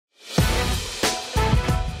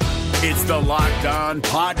It's the Locked On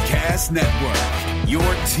Podcast Network, your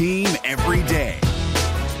team every day.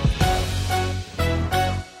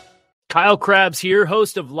 Kyle Krabs here,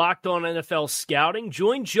 host of Locked On NFL Scouting.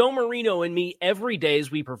 Join Joe Marino and me every day as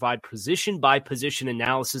we provide position-by-position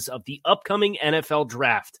analysis of the upcoming NFL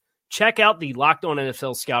Draft. Check out the Locked On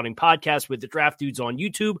NFL Scouting podcast with the Draft Dudes on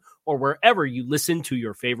YouTube or wherever you listen to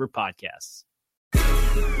your favorite podcasts.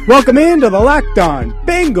 Welcome into the Locked On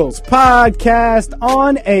Bengals podcast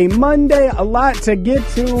on a Monday. A lot to get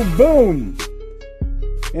to. Boom.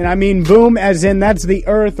 And I mean boom as in that's the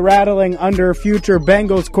earth rattling under future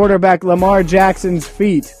Bengals quarterback Lamar Jackson's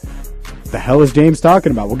feet. The hell is James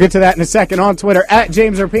talking about? We'll get to that in a second. On Twitter, at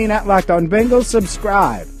James Rapine, at Locked On Bengals.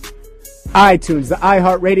 Subscribe. iTunes, the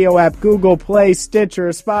iHeartRadio app, Google Play, Stitcher,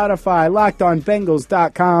 Spotify,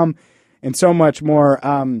 LockedOnBengals.com, and so much more.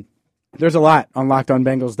 There's a lot on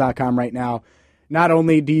LockedOnBengals.com right now. Not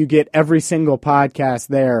only do you get every single podcast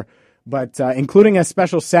there, but including a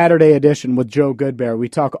special Saturday edition with Joe Goodbear. We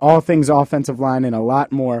talk all things offensive line and a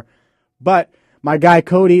lot more. But my guy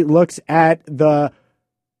Cody looks at the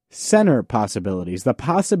center possibilities, the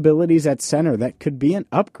possibilities at center that could be an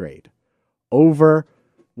upgrade over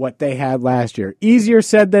what they had last year. Easier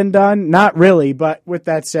said than done? Not really, but with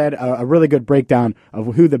that said, a really good breakdown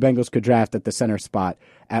of who the Bengals could draft at the center spot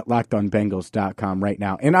at LockedOnBengals.com right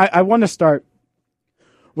now. And I want to start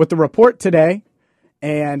with the report today,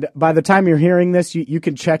 and by the time you're hearing this, you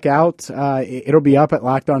can check out, it'll be up at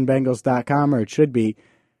LockedOnBengals.com, or it should be.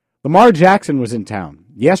 Lamar Jackson was in town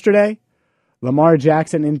yesterday. Lamar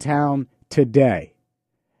Jackson in town today.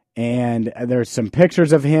 And there's some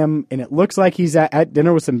pictures of him, and it looks like he's at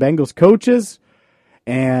dinner with some Bengals coaches,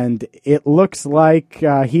 and it looks like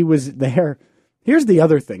he was there. Here's the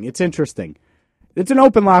other thing. It's interesting. It's an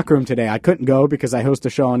open locker room today. I couldn't go because I host a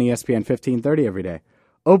show on ESPN 1530 every day.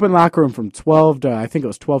 Open locker room from 12 to, I think it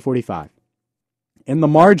was 12:45. And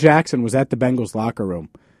Lamar Jackson was at the Bengals locker room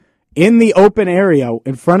in the open area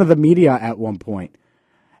in front of the media at one point,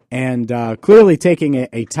 and clearly taking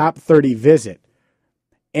a top 30 visit.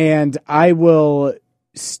 And I will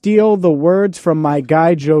steal the words from my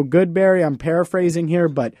guy, Joe Goodberry. I'm paraphrasing here,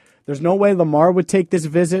 but there's no way Lamar would take this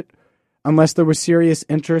visit unless there was serious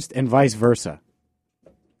interest, and vice versa.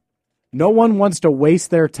 No one wants to waste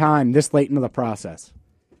their time this late into the process.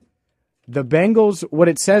 The Bengals, what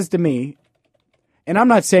it says to me, and I'm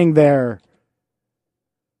not saying they're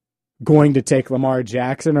going to take Lamar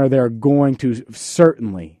Jackson or they're going to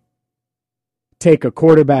certainly take a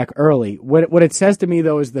quarterback early. What it says to me,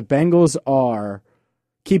 though, is the Bengals are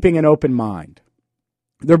keeping an open mind.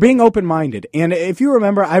 They're being open-minded. And if you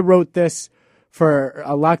remember, I wrote this for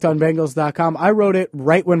LockedOnBengals.com. I wrote it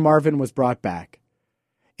right when Marvin was brought back.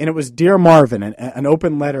 And it was Dear Marvin, an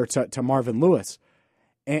open letter to Marvin Lewis.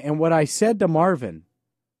 And what I said to Marvin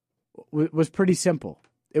was pretty simple.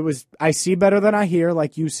 It was, I see better than I hear,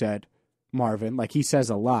 like you said, Marvin, like he says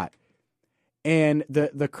a lot. And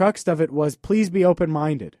the crux of it was, please be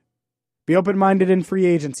open-minded. Be open-minded in free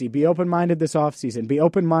agency. Be open-minded this offseason. Be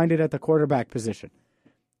open-minded at the quarterback position.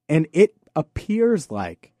 And it appears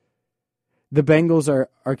like the Bengals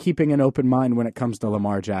are keeping an open mind when it comes to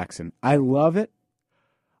Lamar Jackson. I love it.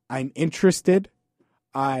 I'm interested.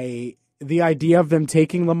 The idea of them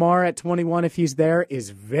taking Lamar at 21 if he's there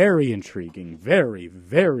is very intriguing. Very,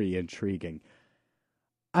 very intriguing.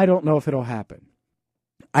 I don't know if it'll happen.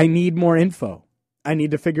 I need more info. I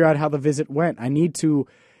need to figure out how the visit went. I need to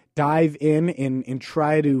dive in and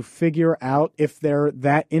try to figure out if they're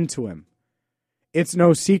that into him. It's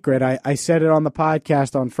no secret. I said it on the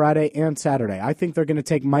podcast on Friday and Saturday. I think they're going to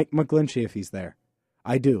take Mike McGlinchey if he's there.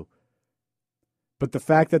 I do. But the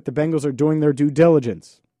fact that the Bengals are doing their due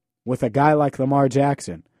diligence with a guy like Lamar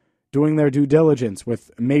Jackson, doing their due diligence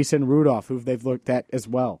with Mason Rudolph, who they've looked at as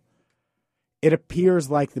well, it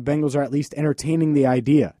appears like the Bengals are at least entertaining the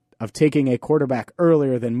idea of taking a quarterback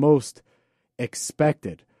earlier than most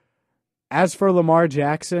expected. As for Lamar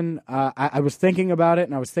Jackson, I was thinking about it,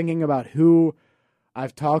 and I was thinking about who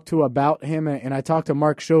I've talked to about him, and I talked to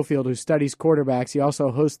Mark Schofield, who studies quarterbacks. He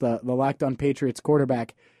also hosts the Locked On Patriots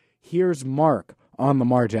quarterback. Here's Mark on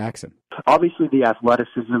Lamar Jackson. Obviously, the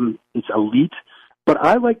athleticism is elite, but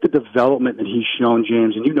I like the development that he's shown,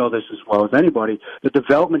 James, and you know this as well as anybody, the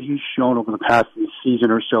development he's shown over the past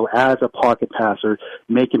season or so as a pocket passer,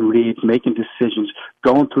 making reads, making decisions,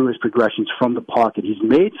 going through his progressions from the pocket. He's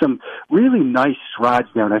made some really nice strides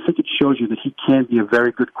there, and I think it shows you that he can be a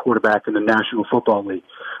very good quarterback in the National Football League.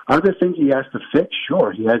 Are there things he has to fix?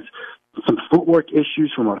 Sure. He has some footwork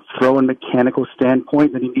issues from a throw and mechanical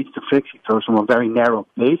standpoint that he needs to fix. He throws from a very narrow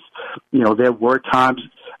base. You know, there were times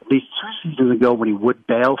least 2 seasons ago when he would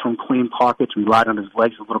bail from clean pockets, relied on his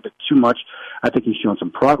legs a little bit too much. I think he's shown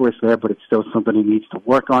some progress there, but it's still something he needs to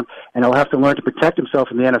work on. And he'll have to learn to protect himself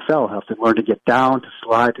in the NFL. He'll have to learn to get down, to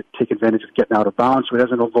slide, to take advantage of getting out of bounds so he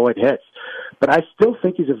doesn't avoid hits. But I still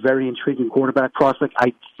think he's a very intriguing quarterback prospect.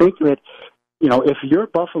 I think that, you know, if you're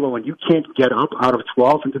Buffalo and you can't get up out of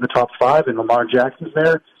 12 into the top 5 and Lamar Jackson's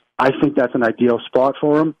there, I think that's an ideal spot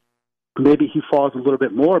for him. Maybe he falls a little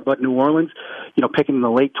bit more, but New Orleans, you know, picking in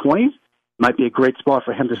the late 20s might be a great spot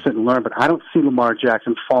for him to sit and learn. But I don't see Lamar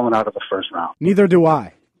Jackson falling out of the first round. Neither do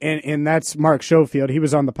I. And that's Mark Schofield. He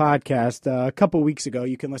was on the podcast a couple weeks ago.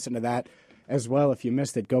 You can listen to that as well if you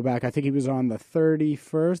missed it. Go back. I think he was on the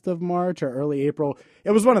 31st of March or early April.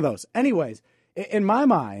 It was one of those. Anyways, in my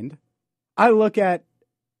mind, I look at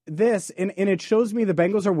this, and it shows me the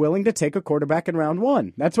Bengals are willing to take a quarterback in round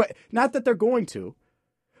 1. That's what, not that they're going to,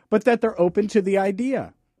 but that they're open to the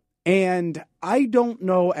idea. And I don't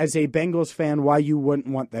know, as a Bengals fan, why you wouldn't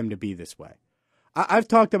want them to be this way. I've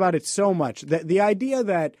talked about it so much that the idea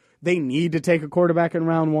that they need to take a quarterback in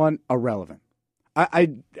round 1, irrelevant.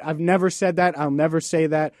 I've never said that. I'll never say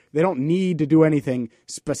that. They don't need to do anything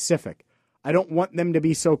specific. I don't want them to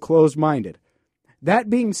be so closed-minded. That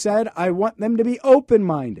being said, I want them to be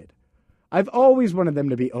open-minded. I've always wanted them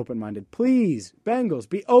to be open-minded. Please, Bengals,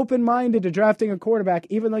 be open-minded to drafting a quarterback,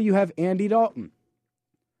 even though you have Andy Dalton.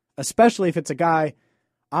 Especially if it's a guy,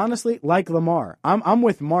 honestly, like Lamar. I'm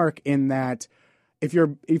with Mark in that if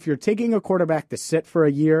you're taking a quarterback to sit for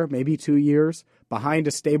a year, maybe 2 years, behind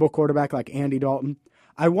a stable quarterback like Andy Dalton,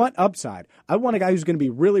 I want upside. I want a guy who's going to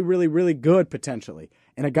be really, really, really good potentially.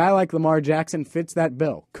 And a guy like Lamar Jackson fits that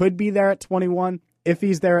bill. Could be there at 21. If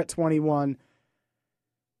he's there at 21,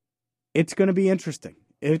 it's going to be interesting.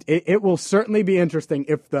 It will certainly be interesting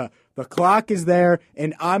if the clock is there,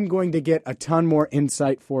 and I'm going to get a ton more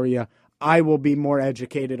insight for you. I will be more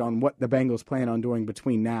educated on what the Bengals plan on doing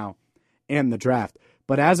between now and the draft.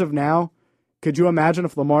 But as of now, could you imagine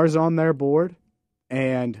if Lamar's on their board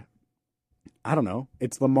and, I don't know,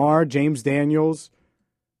 it's Lamar, James Daniels,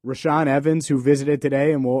 Rashaan Evans, who visited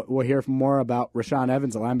today, and we'll hear more about Rashaan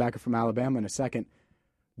Evans, a linebacker from Alabama, in a second.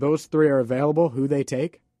 Those 3 are available. Who they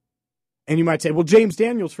take? And you might say, well, James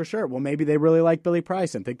Daniels for sure. Well, maybe they really like Billy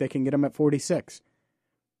Price and think they can get him at 46.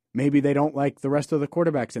 Maybe they don't like the rest of the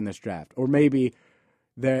quarterbacks in this draft. Or maybe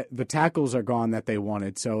the tackles are gone that they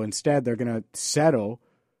wanted, so instead they're going to settle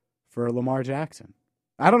for Lamar Jackson.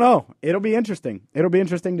 I don't know. It'll be interesting. It'll be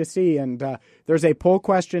interesting to see. And there's a poll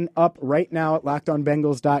question up right now at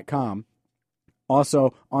LockedOnBengals.com.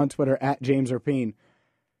 Also on Twitter at James Erpine.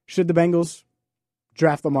 Should the Bengals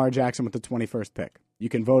draft Lamar Jackson with the 21st pick? You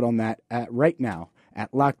can vote on that right now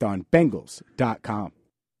at LockedOnBengals.com.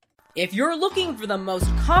 If you're looking for the most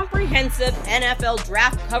comprehensive NFL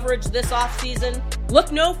draft coverage this offseason,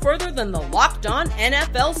 look no further than the Locked On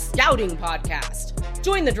NFL Scouting Podcast.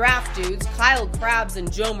 Join the draft dudes, Kyle Krabs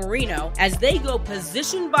and Joe Marino, as they go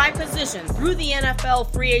position by position through the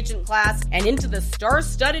NFL free agent class and into the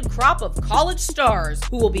star-studded crop of college stars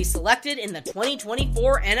who will be selected in the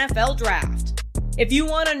 2024 NFL Draft. If you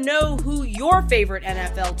want to know who your favorite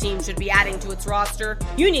NFL team should be adding to its roster,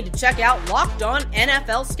 you need to check out Locked On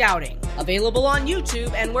NFL Scouting, available on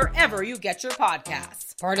YouTube and wherever you get your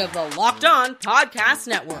podcasts. Part of the Locked On Podcast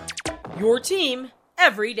Network, your team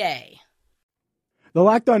every day. The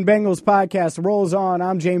Locked On Bengals podcast rolls on.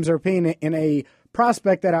 I'm James Erpine, in a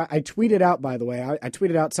prospect that I tweeted out, by the way. I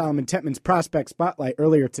tweeted out Solomon Tentman's prospect spotlight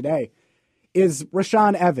earlier today. Is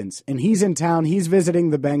Rashaan Evans, and he's in town. He's visiting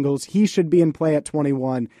the Bengals. He should be in play at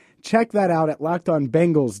 21. Check that out at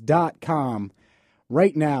LockedOnBengals.com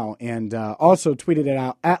right now, and also tweeted it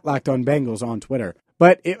out at LockedOnBengals on Twitter.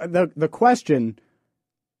 But the question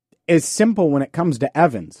is simple when it comes to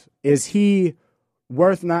Evans. Is he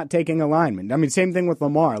worth not taking a lineman? I mean, same thing with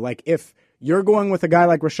Lamar. Like, if you're going with a guy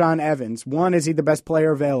like Rashaan Evans, one, is he the best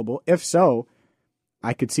player available? If so,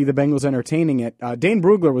 I could see the Bengals entertaining it. Dane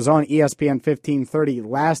Brugler was on ESPN 1530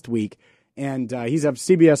 last week, and he's of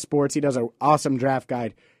CBS Sports. He does an awesome draft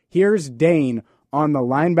guide. Here's Dane on the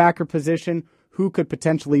linebacker position, who could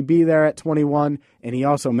potentially be there at 21, and he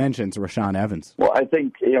also mentions Rashaan Evans. Well, I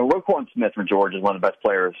think, Roquan Smith from Georgia is one of the best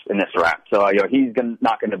players in this draft, so he's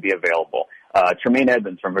not going to be available. Tremaine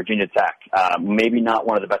Edmonds from Virginia Tech, maybe not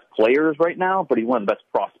one of the best players right now, but he's one of the best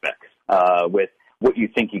prospects with what you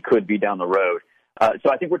think he could be down the road.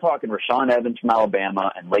 So I think we're talking Rashaan Evans from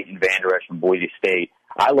Alabama and Leighton Vander Esch from Boise State.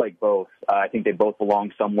 I like both. I think they both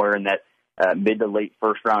belong somewhere in that mid to late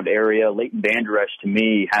first-round area. Leighton Vander Esch, to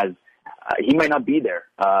me, he might not be there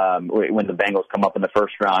when the Bengals come up in the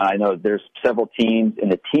first round. I know there's several teams in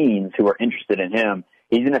the teens who are interested in him.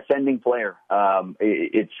 he's an ascending player.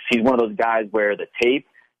 He's one of those guys where the tape,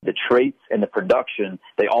 the traits, and the production,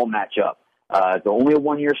 they all match up. It's only a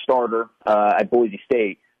one-year starter at Boise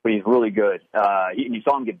State, but he's really good. You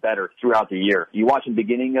saw him get better throughout the year. You watch the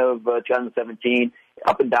beginning of 2017,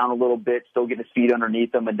 up and down a little bit, still getting his feet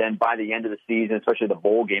underneath him, and then by the end of the season, especially the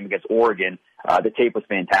bowl game against Oregon, the tape was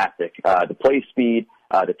fantastic. The play speed,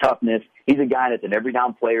 the toughness. He's a guy that's an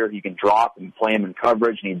every-down player. You can drop and play him in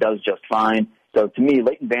coverage, and he does just fine. So to me,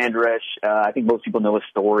 Leighton Vander Esch, I think most people know his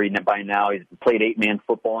story by now. He's played 8-man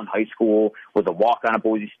football in high school, was a walk-on at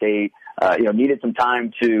Boise State. Needed some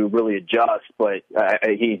time to really adjust, but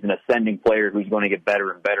he's an ascending player who's going to get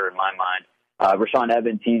better and better in my mind. Rashaan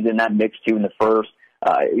Evans, he's in that mix too in the first.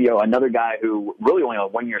 Another guy who really only a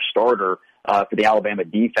one-year starter for the Alabama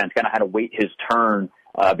defense, kind of had to wait his turn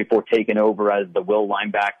before taking over as the will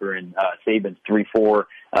linebacker in Saban's 3-4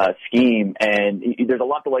 scheme. And there's a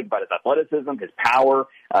lot to like about his athleticism, his power.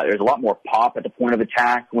 There's a lot more pop at the point of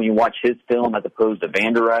attack when you watch his film as opposed to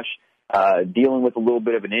Vander Esch. Dealing with a little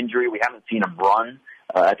bit of an injury. We haven't seen him run.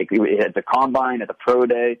 I think at the combine, at the pro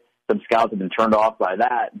day, some scouts have been turned off by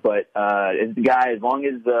that. But as the guy, as long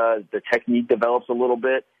as the technique develops a little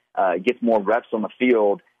bit, gets more reps on the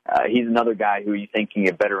field, he's another guy who you think can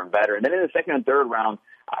get better and better. And then in the second and third round,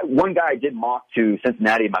 one guy I did mock to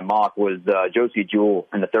Cincinnati in my mock was Josie Jewell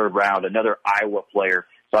in the third round, another Iowa player.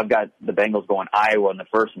 So I've got the Bengals going Iowa in the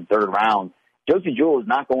first and third round. Josie Jewell is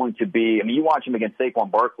not going to be, you watch him against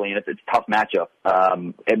Saquon Barkley, and it's a tough matchup.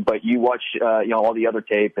 But you watch, all the other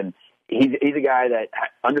tape, and he's a guy that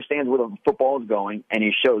understands where the football is going, and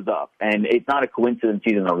he shows up. And it's not a coincidence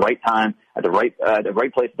he's in the right time, at the right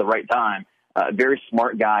place at the right time. Very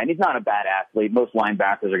smart guy, and he's not a bad athlete. Most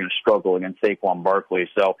linebackers are going to struggle against Saquon Barkley.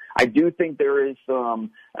 So I do think there is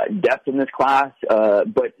some depth in this class.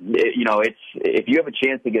 But it's if you have a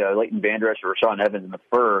chance to get a Leighton Vander Esch or Rashaan Evans in the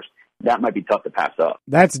first, that might be tough to pass up.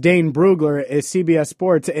 That's Dane Brugler at CBS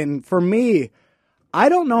Sports. And for me, I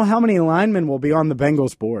don't know how many linemen will be on the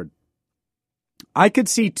Bengals board. I could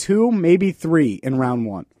see 2, maybe 3 in round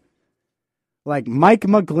 1. Like Mike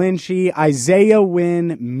McGlinchey, Isaiah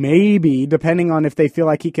Wynn, maybe, depending on if they feel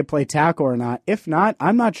like he could play tackle or not. If not,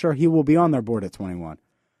 I'm not sure he will be on their board at 21.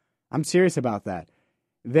 I'm serious about that.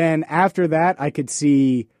 Then after that, I could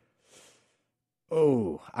see,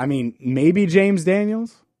 maybe James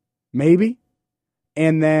Daniels. Maybe.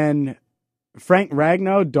 And then Frank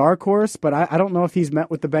Ragnow, dark horse, but I don't know if he's met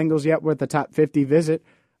with the Bengals yet with the top 50 visit.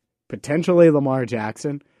 Potentially Lamar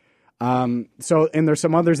Jackson. And there's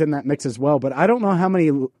some others in that mix as well, but I don't know how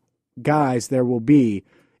many guys there will be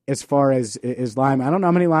as far as linemen. I don't know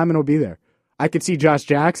how many linemen will be there. I could see Josh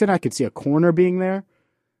Jackson. I could see a corner being there.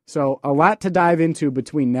 So a lot to dive into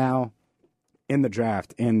between now and the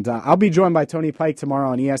draft. And I'll be joined by Tony Pike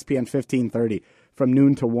tomorrow on ESPN 1530. From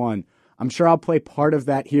noon to 1. I'm sure I'll play part of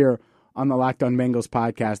that here on the Locked On Bengals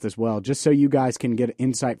podcast as well, just so you guys can get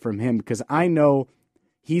insight from him, because I know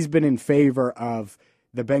he's been in favor of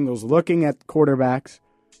the Bengals looking at quarterbacks.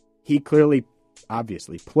 He clearly,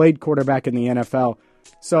 obviously, played quarterback in the NFL,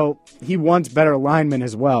 so he wants better linemen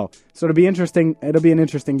as well. So it'll be interesting. It'll be an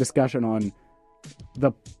interesting discussion on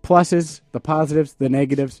the pluses, the positives, the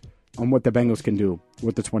negatives, on what the Bengals can do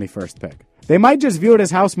with the 21st pick. They might just view it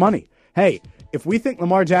as house money. Hey, if we think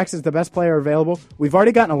Lamar Jackson is the best player available, we've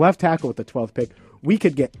already gotten a left tackle with the 12th pick. We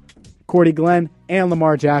could get Cordy Glenn and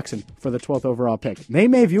Lamar Jackson for the 12th overall pick. They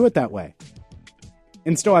may view it that way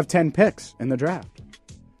and still have 10 picks in the draft.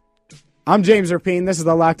 I'm James Rapien. This is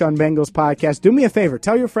the Locked On Bengals podcast. Do me a favor.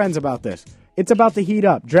 Tell your friends about this. It's about to heat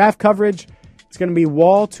up. Draft coverage. It's going to be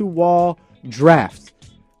wall-to-wall draft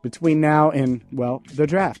between now and, the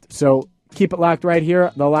draft. So keep it locked right here,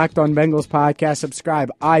 the Locked On Bengals podcast. Subscribe,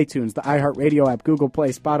 iTunes, the iHeartRadio app, Google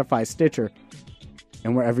Play, Spotify, Stitcher,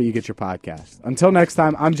 and wherever you get your podcasts. Until next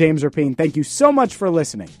time, I'm James Rapien. Thank you so much for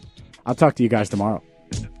listening. I'll talk to you guys tomorrow.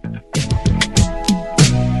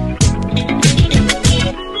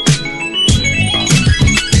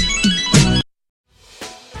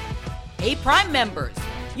 Hey, Prime members,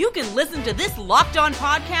 you can listen to this Locked On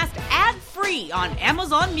podcast ad-free on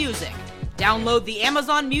Amazon Music. Download the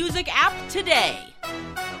Amazon Music app today.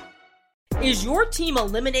 Is your team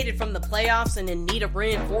eliminated from the playoffs and in need of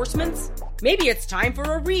reinforcements? Maybe it's time for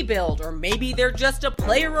a rebuild, or maybe they're just a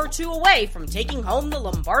player or two away from taking home the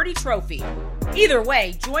Lombardi Trophy. Either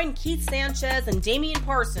way, join Keith Sanchez and Damian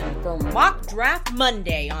Parson for Mock Draft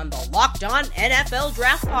Monday on the Locked On NFL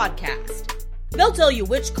Draft Podcast. They'll tell you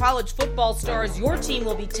which college football stars your team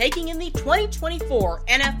will be taking in the 2024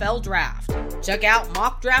 NFL Draft. Check out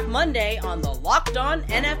Mock Draft Monday on the Locked On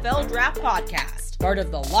NFL Draft Podcast, part of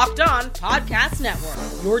the Locked On Podcast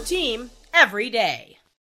Network. Your team every day.